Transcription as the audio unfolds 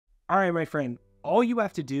All right, my friend, all you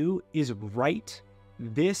have to do is write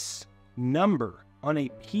this number on a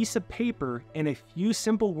piece of paper in a few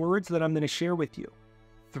simple words that I'm going to share with you.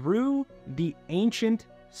 Through the ancient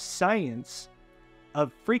science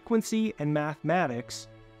of frequency and mathematics,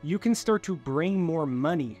 you can start to bring more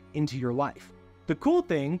money into your life. The cool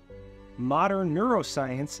thing, modern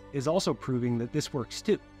neuroscience is also proving that this works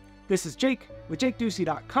too. This is Jake with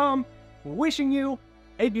JakeDucey.com, wishing you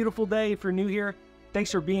a beautiful day. If you're new here, thanks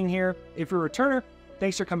for being here. If you're a returner,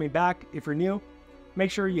 thanks for coming back. If you're new, make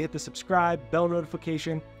sure you hit the subscribe, bell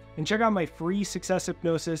notification, and check out my free success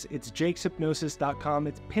hypnosis. It's jakeshypnosis.com.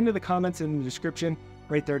 It's pinned to the comments in the description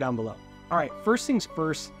right there down below. All right, first things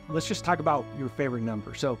first, let's just talk about your favorite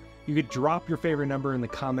number. So you could drop your favorite number in the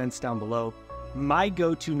comments down below. My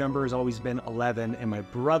go-to number has always been 11, and my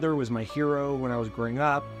brother was my hero when I was growing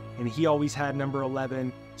up, and he always had number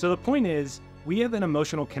 11. So the point is, we have an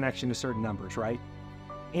emotional connection to certain numbers, right?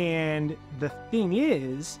 And the thing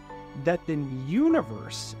is that the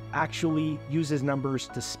universe actually uses numbers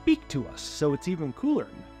to speak to us, so it's even cooler.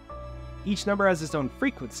 Each number has its own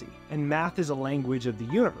frequency, and math is a language of the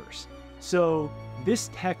universe. So this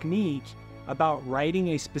technique about writing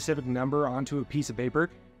a specific number onto a piece of paper,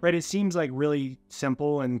 right, it seems like really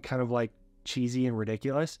simple and kind of like cheesy and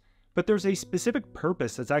ridiculous, but there's a specific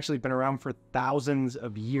purpose that's actually been around for thousands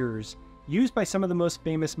of years, used by some of the most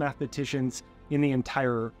famous mathematicians in the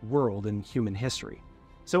entire world in human history.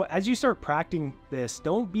 So as you start practicing this,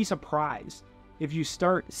 don't be surprised if you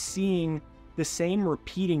start seeing the same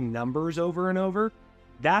repeating numbers over and over.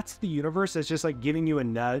 That's the universe that's just like giving you a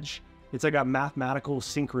nudge. It's like a mathematical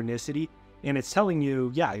synchronicity, and it's telling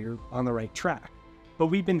you, yeah, you're on the right track. But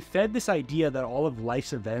we've been fed this idea that all of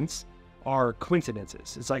life's events are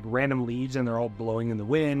coincidences. It's like random leaves and they're all blowing in the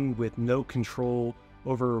wind with no control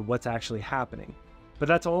over what's actually happening. But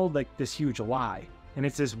that's all like this huge lie. And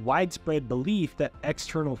it's this widespread belief that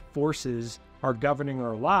external forces are governing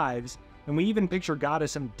our lives. And we even picture God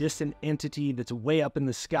as some distant entity that's way up in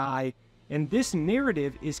the sky. And this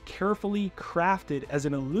narrative is carefully crafted as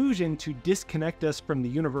an illusion to disconnect us from the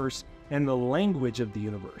universe and the language of the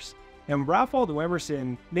universe. And Ralph Waldo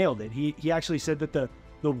Emerson nailed it. He actually said that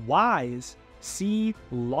the wise see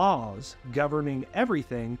laws governing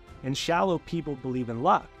everything, and shallow people believe in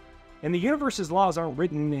luck. And the universe's laws aren't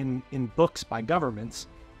written in books by governments.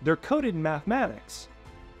 They're coded in mathematics.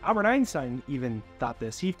 Albert Einstein even thought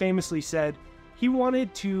this. He famously said he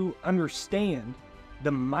wanted to understand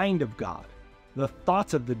the mind of God, the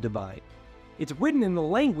thoughts of the divine. It's written in the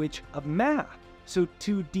language of math. So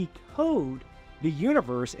to decode the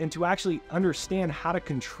universe and to actually understand how to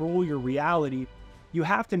control your reality, you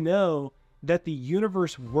have to know that the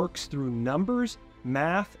universe works through numbers,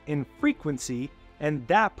 math, and frequency, and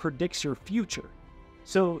that predicts your future.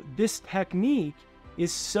 So this technique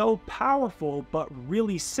is so powerful, but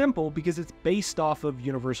really simple because it's based off of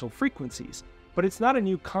universal frequencies. But it's not a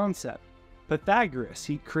new concept. Pythagoras,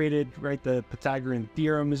 he created, right, the Pythagorean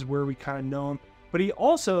theorem is where we kind of know him. But he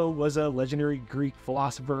also was a legendary Greek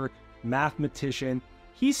philosopher, mathematician.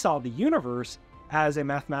 He saw the universe as a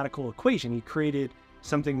mathematical equation. He created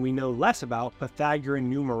something we know less about,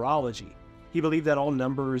 Pythagorean numerology. He believed that all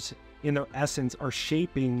numbers in their essence are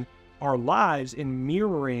shaping our lives and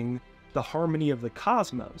mirroring the harmony of the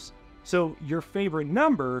cosmos. So your favorite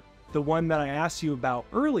number, the one that I asked you about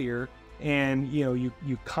earlier, and you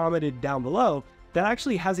commented down below, that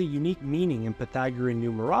actually has a unique meaning in Pythagorean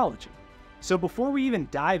numerology. So before we even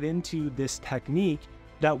dive into this technique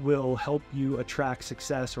that will help you attract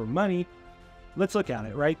success or money, let's look at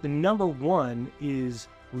it, right? The number 1 is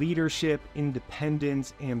leadership,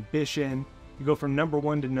 independence, ambition. You go from number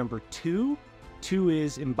 1 to number 2. 2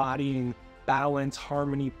 is embodying balance,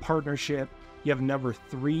 harmony, partnership. You have number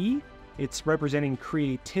 3. It's representing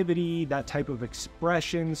creativity, that type of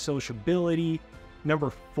expression, sociability.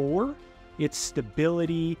 Number 4, it's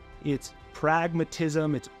stability, it's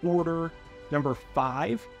pragmatism, it's order. Number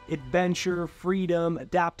 5, adventure, freedom,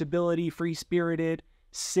 adaptability, free-spirited.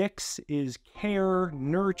 6 is care,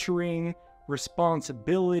 nurturing,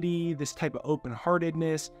 responsibility, this type of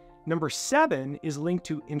open-heartedness. Number 7 is linked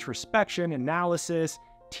to introspection, analysis,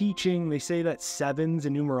 teaching. They say that 7s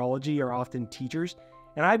in numerology are often teachers.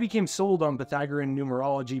 And I became sold on Pythagorean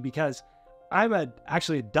numerology because I'm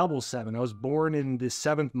actually a double 7. I was born in the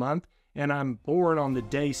 7th month, and I'm born on the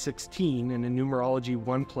day 16, and in numerology,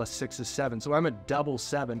 1 + 6 is 7. So I'm a double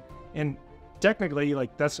 7. And technically,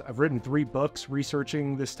 like, I've written 3 books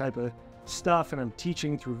researching this type of stuff, and I'm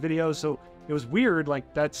teaching through videos. So it was weird, like,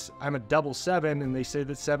 I'm a double 7, and they say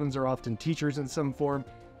that 7s are often teachers in some form.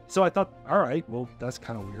 So I thought, all right, well, that's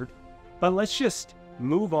kind of weird. But let's just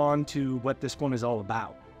move on to what this one is all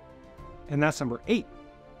about. and that's number 8.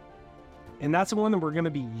 And that's the one that we're going to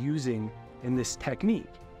be using in this technique.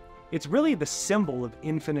 It's really the symbol of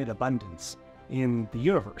infinite abundance in the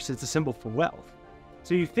universe. It's a symbol for wealth.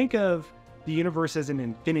 So you think of the universe as an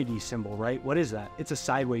infinity symbol, right? What is that? It's a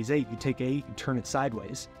sideways 8. You take 8, you turn it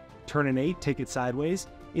sideways. Turn an 8, take it sideways.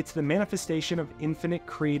 It's the manifestation of infinite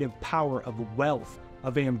creative power, of wealth,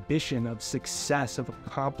 of ambition, of success, of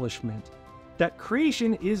accomplishment. That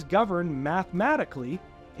creation is governed mathematically,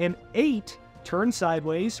 and 8 turned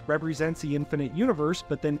sideways represents the infinite universe,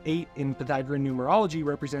 but then 8 in Pythagorean numerology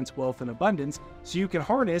represents wealth and abundance, so you can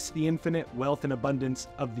harness the infinite wealth and abundance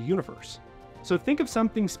of the universe. So think of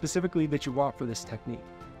something specifically that you want for this technique.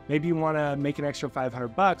 Maybe you want to make an extra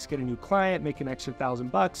 $500, get a new client, make an extra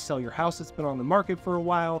 $1,000, sell your house that's been on the market for a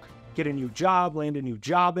while, get a new job, land a new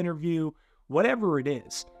job interview, whatever it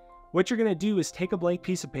is. What you're going to do is take a blank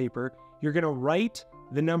piece of paper, you're going to write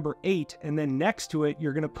the number 8, and then next to it,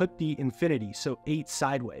 you're going to put the infinity, so 8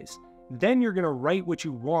 sideways. Then you're going to write what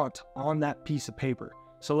you want on that piece of paper.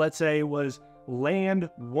 So let's say it was land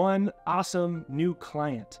one awesome new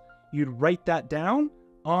client. You'd write that down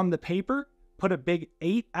on the paper, put a big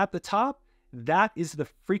 8 at the top. That is the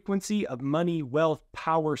frequency of money, wealth,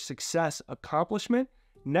 power, success, accomplishment.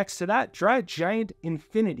 Next to that, draw a giant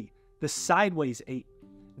infinity, the sideways 8.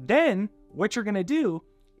 Then what you're going to do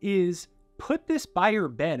is put this by your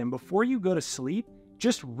bed, and before you go to sleep,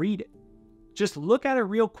 just read it. Just look at it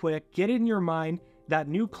real quick, get it in your mind, that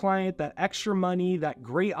new client, that extra money, that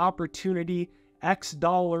great opportunity, X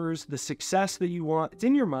dollars, the success that you want, it's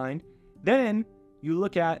in your mind. Then you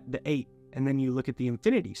look at the 8, and then you look at the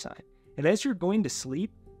infinity sign. And as you're going to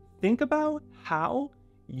sleep, think about how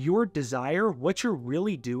your desire, what you're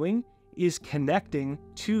really doing, is connecting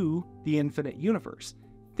to the infinite universe.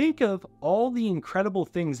 Think of all the incredible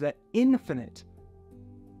things that infinite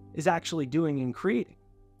is actually doing and creating.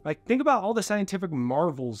 Like, think about all the scientific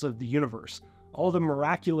marvels of the universe, all the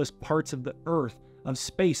miraculous parts of the earth, of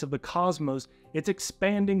space, of the cosmos. It's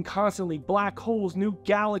expanding constantly, black holes, new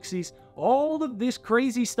galaxies, all of this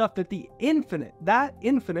crazy stuff that the infinite, that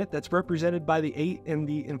infinite that's represented by the 8 and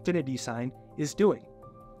the infinity sign, is doing.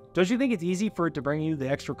 Don't you think it's easy for it to bring you the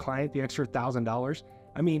extra client, the extra $1,000?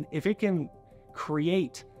 I mean, if it can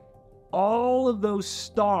create all of those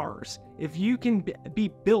stars, if you can be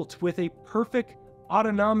built with a perfect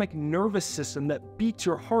autonomic nervous system that beats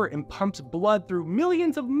your heart and pumps blood through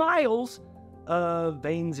millions of miles of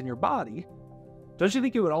veins in your body, don't you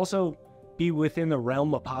think it would also be within the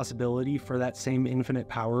realm of possibility for that same infinite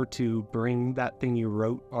power to bring that thing you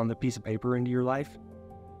wrote on the piece of paper into your life?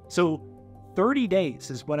 So 30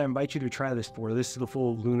 days is what I invite you to try this for. This is the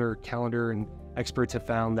full lunar calendar, and experts have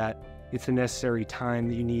found that it's the necessary time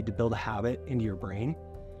that you need to build a habit into your brain.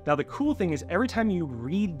 Now, the cool thing is every time you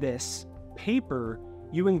read this paper,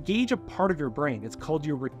 you engage a part of your brain. It's called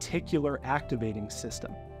your reticular activating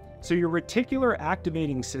system. So your reticular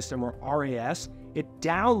activating system, or RAS, it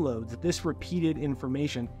downloads this repeated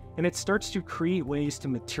information and it starts to create ways to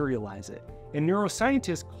materialize it. And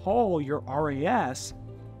neuroscientists call your RAS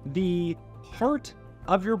the part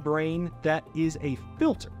of your brain that is a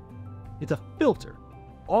filter. It's a filter.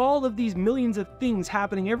 All of these millions of things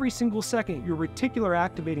happening every single second, your reticular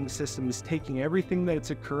activating system is taking everything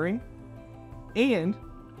that's occurring and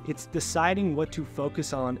it's deciding what to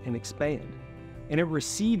focus on and expand. And it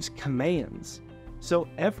receives commands. So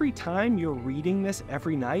every time you're reading this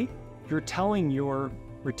every night, you're telling your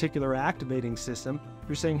reticular activating system,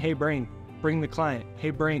 you're saying, hey brain, bring the client.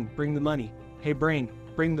 Hey brain, bring the money. Hey brain,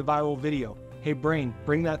 bring the viral video. Hey brain,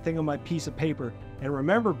 bring that thing on my piece of paper. And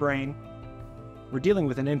remember, brain, we're dealing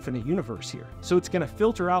with an infinite universe here. So it's going to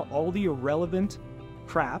filter out all the irrelevant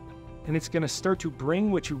crap, and it's going to start to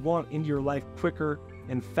bring what you want into your life quicker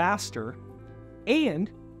and faster.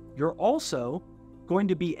 And you're also going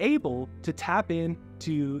to be able to tap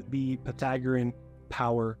into the Pythagorean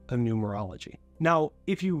power of numerology. Now,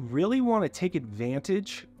 if you really want to take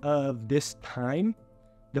advantage of this time,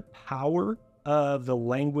 the power of the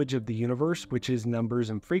language of the universe, which is numbers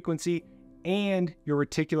and frequency, and your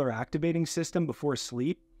reticular activating system before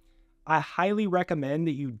sleep, I highly recommend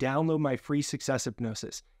that you download my free success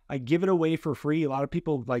hypnosis. I give it away for free. A lot of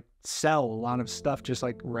people sell a lot of stuff just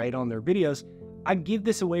right on their videos. I give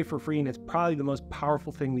this away for free, and it's probably the most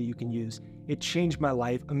powerful thing that you can use. It changed my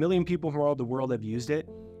life. 1 million people from all over the world have used it.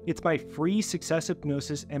 It's my free success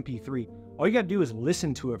hypnosis MP3. All you got to do is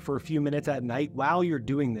listen to it for a few minutes at night while you're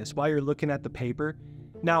doing this, while you're looking at the paper.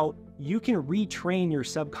 Now, you can retrain your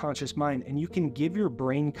subconscious mind and you can give your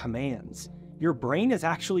brain commands. Your brain is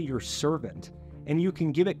actually your servant, and you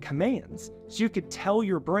can give it commands. So you could tell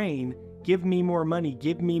your brain, give me more money,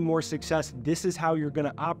 give me more success. This is how you're going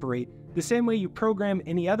to operate, the same way you program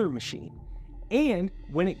any other machine. And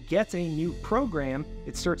when it gets a new program,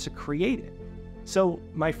 it starts to create it. So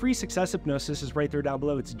my free success hypnosis is right there down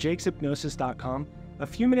below. It's jakeshypnosis.com. A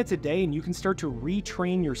few minutes a day and you can start to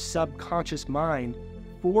retrain your subconscious mind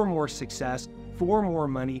for more success, for more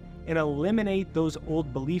money, and eliminate those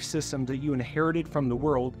old belief systems that you inherited from the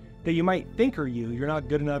world that you might think are you. You're not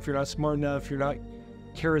good enough, you're not smart enough, you're not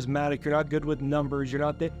charismatic, you're not good with numbers, you're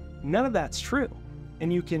not that. None of that's true.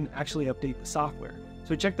 And you can actually update the software.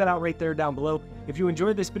 So check that out right there down below. If you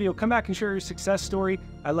enjoyed this video, come back and share your success story.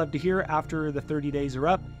 I'd love to hear after the 30 days are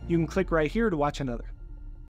up. You can click right here to watch another.